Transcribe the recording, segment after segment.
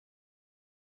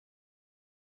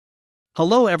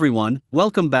Hello everyone,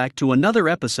 welcome back to another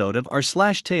episode of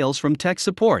r/slash Tales from Tech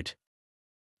Support.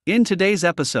 In today's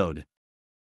episode,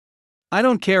 I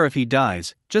don't care if he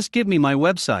dies, just give me my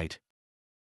website.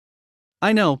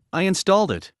 I know, I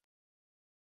installed it.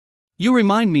 You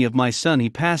remind me of my son, he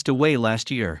passed away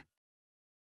last year.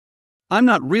 I'm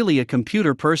not really a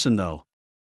computer person though.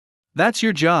 That's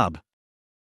your job.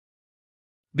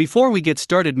 Before we get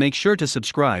started, make sure to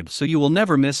subscribe so you will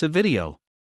never miss a video.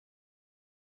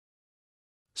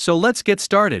 So let's get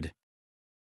started.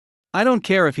 I don't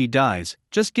care if he dies,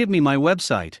 just give me my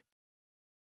website.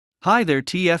 Hi there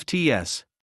TFTS.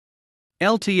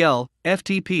 LTL,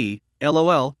 FTP,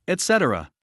 LOL, etc.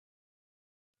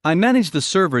 I manage the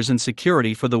servers and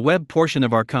security for the web portion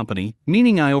of our company,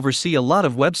 meaning I oversee a lot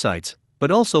of websites,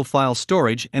 but also file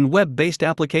storage and web-based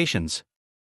applications.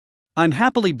 I'm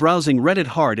happily browsing Reddit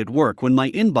hard at work when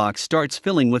my inbox starts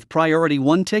filling with Priority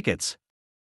 1 tickets.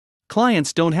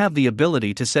 Clients don't have the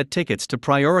ability to set tickets to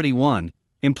Priority 1,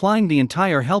 implying the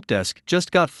entire help desk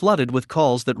just got flooded with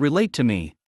calls that relate to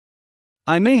me.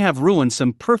 I may have ruined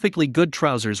some perfectly good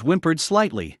trousers, whimpered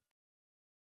slightly.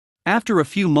 After a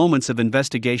few moments of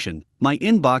investigation, my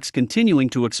inbox continuing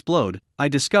to explode, I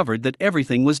discovered that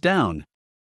everything was down.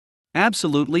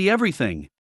 Absolutely everything.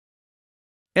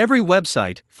 Every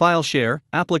website, file share,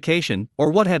 application,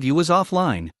 or what have you was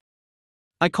offline.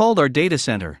 I called our data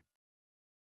center.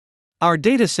 Our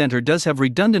data center does have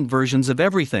redundant versions of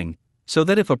everything, so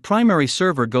that if a primary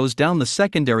server goes down, the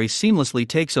secondary seamlessly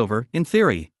takes over, in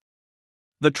theory.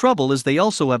 The trouble is they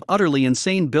also have utterly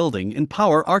insane building and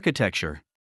power architecture.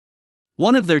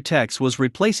 One of their techs was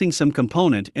replacing some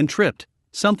component and tripped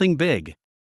something big.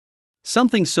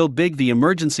 Something so big the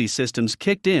emergency systems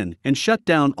kicked in and shut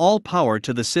down all power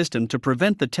to the system to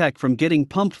prevent the tech from getting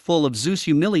pumped full of Zeus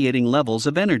humiliating levels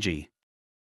of energy.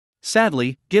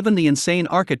 Sadly, given the insane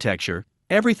architecture,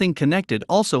 everything connected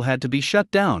also had to be shut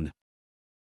down.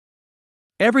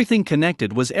 Everything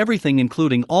connected was everything,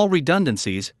 including all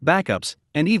redundancies, backups,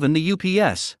 and even the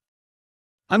UPS.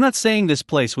 I'm not saying this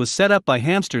place was set up by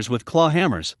hamsters with claw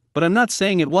hammers, but I'm not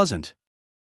saying it wasn't.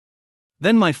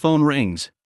 Then my phone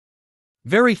rings.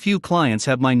 Very few clients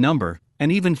have my number,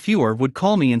 and even fewer would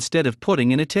call me instead of putting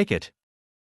in a ticket.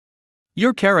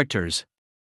 Your characters.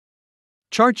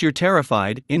 Chart, you're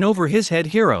terrified, in over his head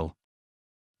hero.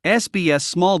 SBS,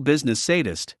 small business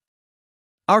sadist.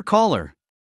 Our caller.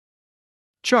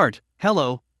 Chart,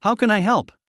 hello, how can I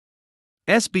help?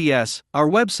 SBS, our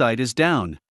website is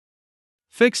down.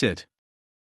 Fix it.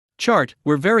 Chart,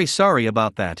 we're very sorry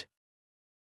about that.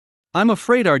 I'm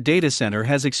afraid our data center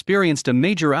has experienced a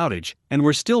major outage, and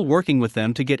we're still working with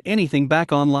them to get anything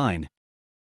back online.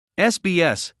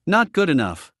 SBS, not good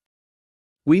enough.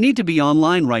 We need to be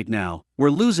online right now,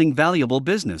 we're losing valuable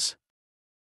business.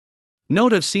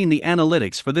 Note, I've seen the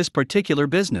analytics for this particular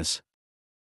business.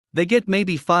 They get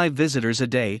maybe 5 visitors a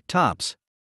day, tops.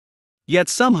 Yet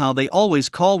somehow they always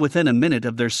call within a minute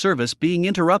of their service being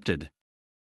interrupted.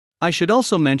 I should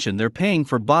also mention they're paying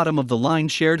for bottom-of-the-line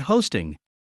shared hosting.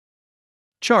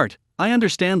 Chart, I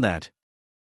understand that.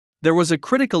 There was a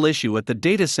critical issue at the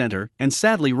data center, and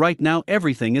sadly right now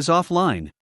everything is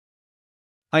offline.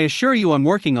 I assure you I'm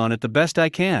working on it the best I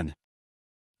can.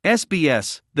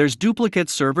 SBS, there's duplicate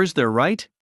servers there, right?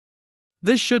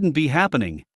 This shouldn't be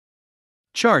happening.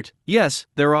 Chart, yes,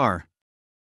 there are.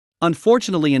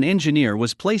 Unfortunately, an engineer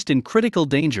was placed in critical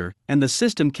danger, and the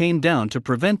system came down to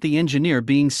prevent the engineer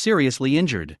being seriously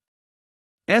injured.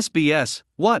 SBS,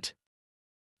 what?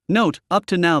 Note, up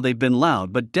to now they've been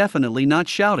loud but definitely not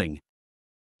shouting.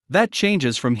 That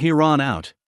changes from here on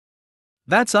out.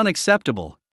 That's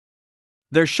unacceptable.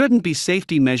 There shouldn't be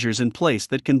safety measures in place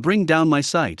that can bring down my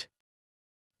site.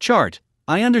 Chart,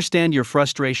 I understand your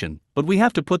frustration, but we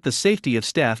have to put the safety of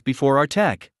staff before our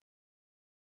tech.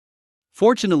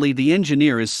 Fortunately, the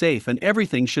engineer is safe and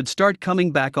everything should start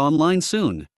coming back online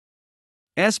soon.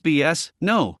 SBS,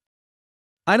 no.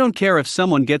 I don't care if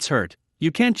someone gets hurt,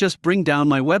 you can't just bring down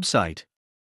my website.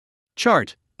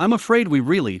 Chart, I'm afraid we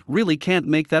really can't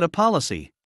make that a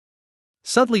policy.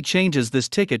 Subtly changes this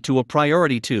ticket to a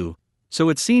Priority 2, so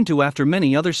it's seen to after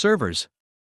many other servers.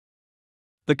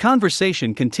 The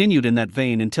conversation continued in that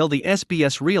vein until the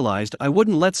SBS realized I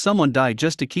wouldn't let someone die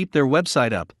just to keep their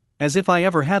website up, as if I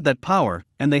ever had that power,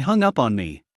 and they hung up on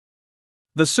me.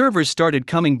 The servers started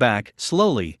coming back,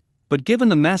 slowly, but given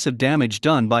the massive damage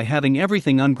done by having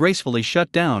everything ungracefully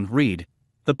shut down, read,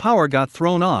 the power got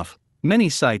thrown off, many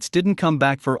sites didn't come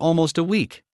back for almost a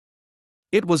week.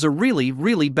 It was a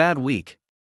really bad week.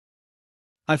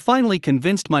 I finally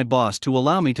convinced my boss to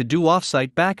allow me to do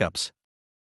off-site backups.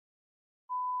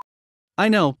 I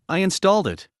know, I installed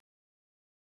it.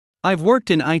 I've worked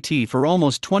in IT for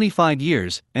almost 25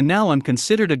 years, and now I'm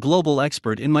considered a global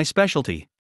expert in my specialty.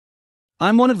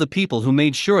 I'm one of the people who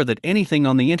made sure that anything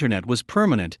on the internet was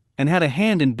permanent and had a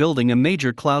hand in building a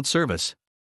major cloud service.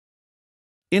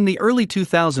 In the early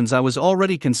 2000s, I was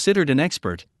already considered an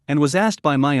expert and was asked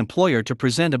by my employer to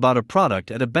present about a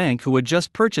product at a bank who had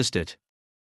just purchased it.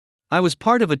 I was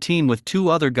part of a team with two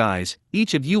other guys.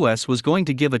 Each of us was going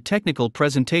to give a technical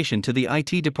presentation to the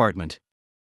IT department.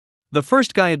 The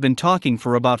first guy had been talking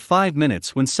for about 5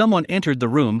 minutes when someone entered the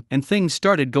room and things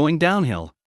started going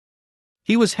downhill.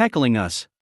 He was heckling us.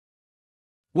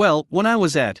 Well, when I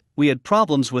was at, we had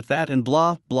problems with that and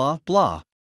blah, blah, blah.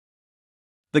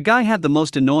 The guy had the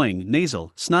most annoying,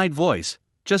 nasal, snide voice,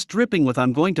 just dripping with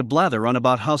 "I'm going to blather on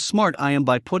about how smart I am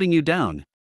by putting you down."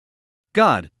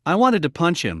 God, I wanted to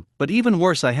punch him, but even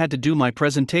worse, I had to do my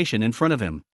presentation in front of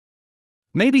him.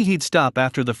 Maybe he'd stop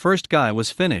after the first guy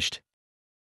was finished.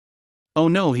 Oh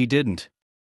no, he didn't.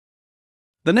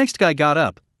 The next guy got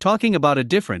up, talking about a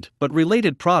different but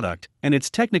related product and its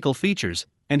technical features,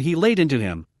 and he laid into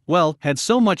him, had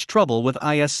so much trouble with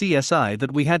ISCSI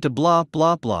that we had to blah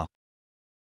blah blah.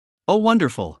 Oh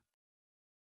wonderful.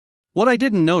 What I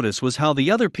didn't notice was how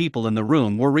the other people in the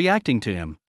room were reacting to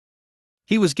him.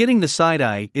 He was getting the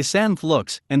side-eye, isanth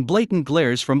looks, and blatant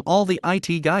glares from all the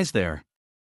IT guys there.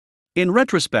 In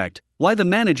retrospect, why the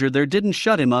manager there didn't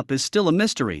shut him up is still a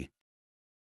mystery.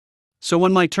 So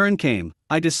when my turn came,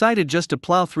 I decided just to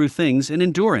plow through things and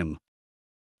endure him.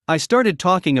 I started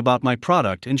talking about my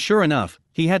product, and sure enough,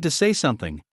 he had to say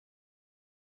something.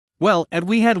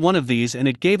 We had one of these and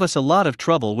it gave us a lot of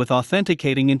trouble with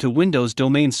authenticating into Windows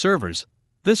domain servers.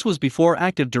 This was before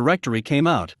Active Directory came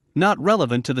out, not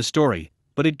relevant to the story,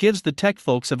 but it gives the tech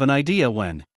folks of an idea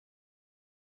when.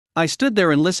 I stood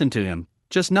there and listened to him,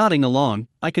 just nodding along.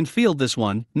 I can field this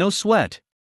one, no sweat.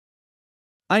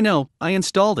 I know, I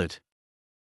installed it.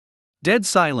 Dead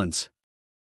silence.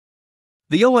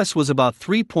 The OS was about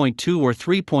 3.2 or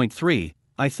 3.3,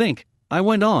 I think. I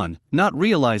went on, not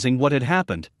realizing what had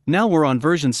happened. Now we're on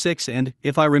version 6 and,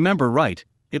 if I remember right,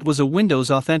 it was a Windows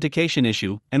authentication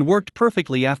issue and worked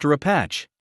perfectly after a patch.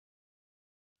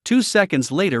 2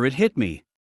 seconds later it hit me.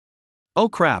 Oh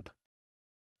crap.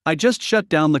 I just shut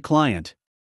down the client.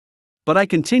 But I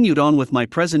continued on with my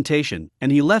presentation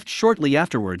and he left shortly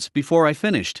afterwards before I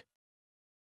finished.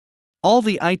 All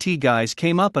the IT guys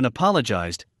came up and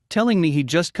apologized, telling me he'd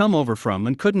just come over from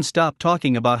and couldn't stop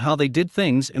talking about how they did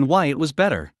things and why it was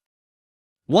better.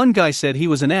 One guy said he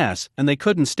was an ass and they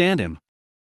couldn't stand him.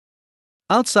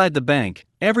 Outside the bank,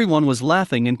 everyone was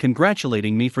laughing and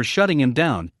congratulating me for shutting him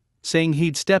down, saying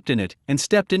he'd stepped in it and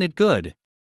stepped in it good.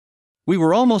 We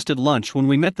were almost at lunch when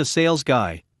we met the sales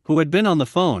guy, who had been on the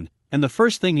phone, and the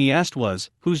first thing he asked was,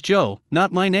 "Who's Joe?"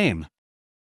 Not my name.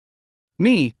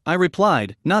 Me, I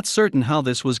replied, not certain how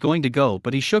this was going to go,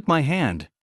 but he shook my hand.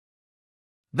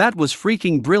 That was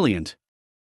freaking brilliant.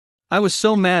 I was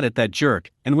so mad at that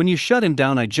jerk, and when you shut him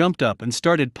down I jumped up and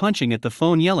started punching at the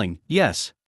phone yelling,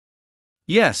 "Yes!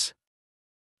 Yes!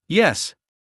 Yes!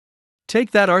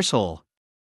 Take that arsehole!"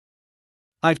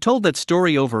 I've told that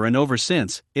story over and over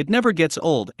since. It never gets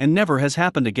old and never has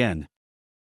happened again.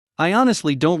 I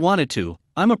honestly don't want it to.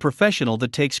 I'm a professional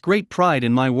that takes great pride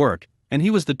in my work, and he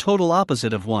was the total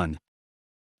opposite of one.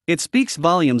 It speaks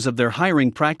volumes of their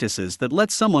hiring practices that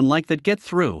let someone like that get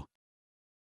through.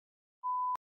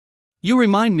 You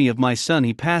remind me of my son.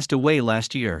 He passed away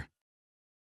last year.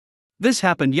 This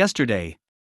happened yesterday.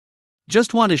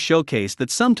 Just want to showcase that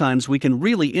sometimes we can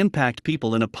really impact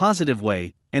people in a positive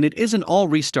way, and it isn't all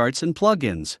restarts and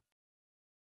plugins.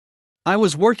 I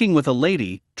was working with a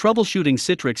lady, troubleshooting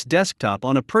Citrix desktop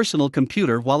on a personal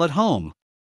computer while at home.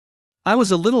 I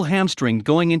was a little hamstringed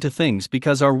going into things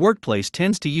because our workplace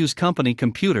tends to use company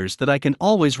computers that I can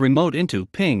always remote into,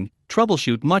 ping,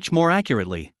 troubleshoot much more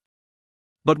accurately.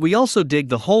 But we also dig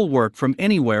the whole work from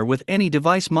anywhere with any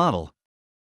device model.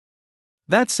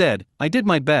 That said, I did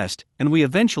my best, and we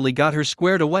eventually got her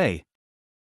squared away.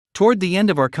 Toward the end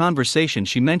of our conversation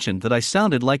she mentioned that I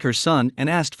sounded like her son and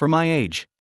asked for my age.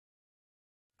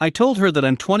 I told her that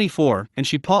I'm 24, and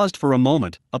she paused for a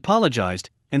moment,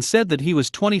 apologized, and said that he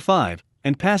was 25,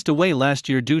 and passed away last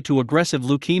year due to aggressive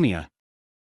leukemia.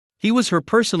 He was her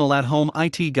personal at-home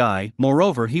IT guy,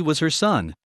 moreover he was her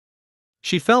son.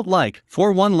 She felt like,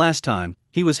 for one last time,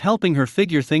 he was helping her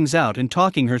figure things out and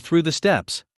talking her through the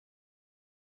steps.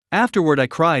 Afterward I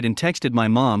cried and texted my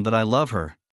mom that I love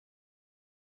her.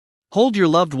 Hold your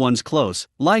loved ones close,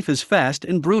 life is fast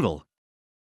and brutal.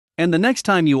 And the next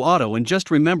time you auto and just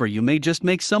remember you may just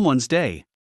make someone's day.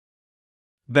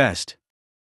 Best.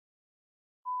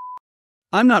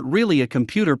 I'm not really a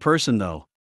computer person though.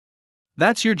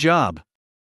 That's your job.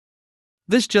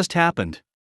 This just happened.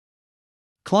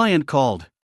 Client called.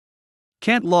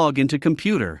 Can't log into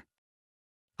computer.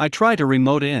 I try to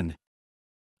remote in.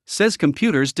 Says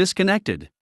computer's disconnected.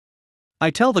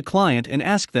 I tell the client and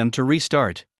ask them to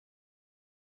restart.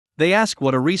 They ask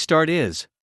what a restart is.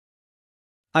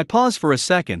 I pause for a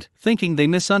second, thinking they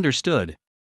misunderstood.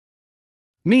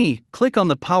 Me, click on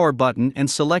the power button and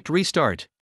select restart.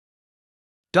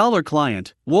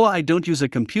 Client, whoa, I don't use a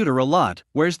computer a lot,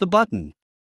 where's the button?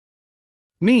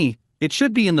 Me, it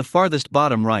should be in the farthest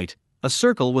bottom right, a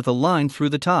circle with a line through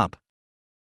the top.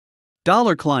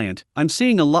 Client, I'm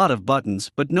seeing a lot of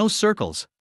buttons but no circles.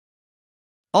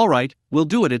 Alright, we'll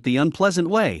do it the unpleasant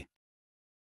way.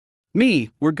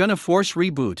 Me, we're gonna force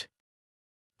reboot.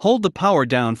 Hold the power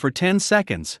down for 10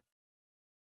 seconds.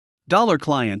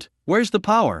 Client, where's the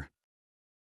power?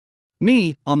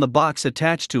 Me, on the box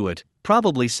attached to it,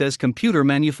 probably says computer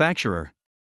manufacturer.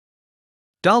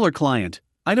 Client,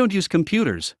 I don't use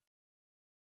computers.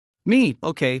 Me,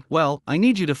 okay, well, I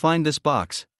need you to find this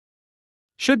box.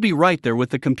 Should be right there with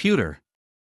the computer.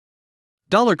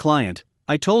 Client,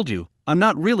 I told you, I'm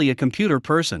not really a computer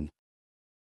person.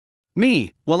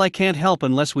 Me, well, I can't help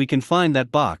unless we can find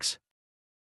that box.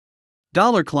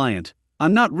 Client,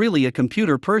 I'm not really a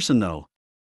computer person though.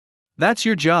 That's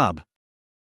your job.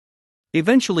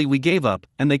 Eventually we gave up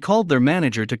and they called their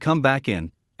manager to come back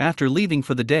in, after leaving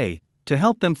for the day, to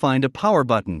help them find a power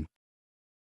button.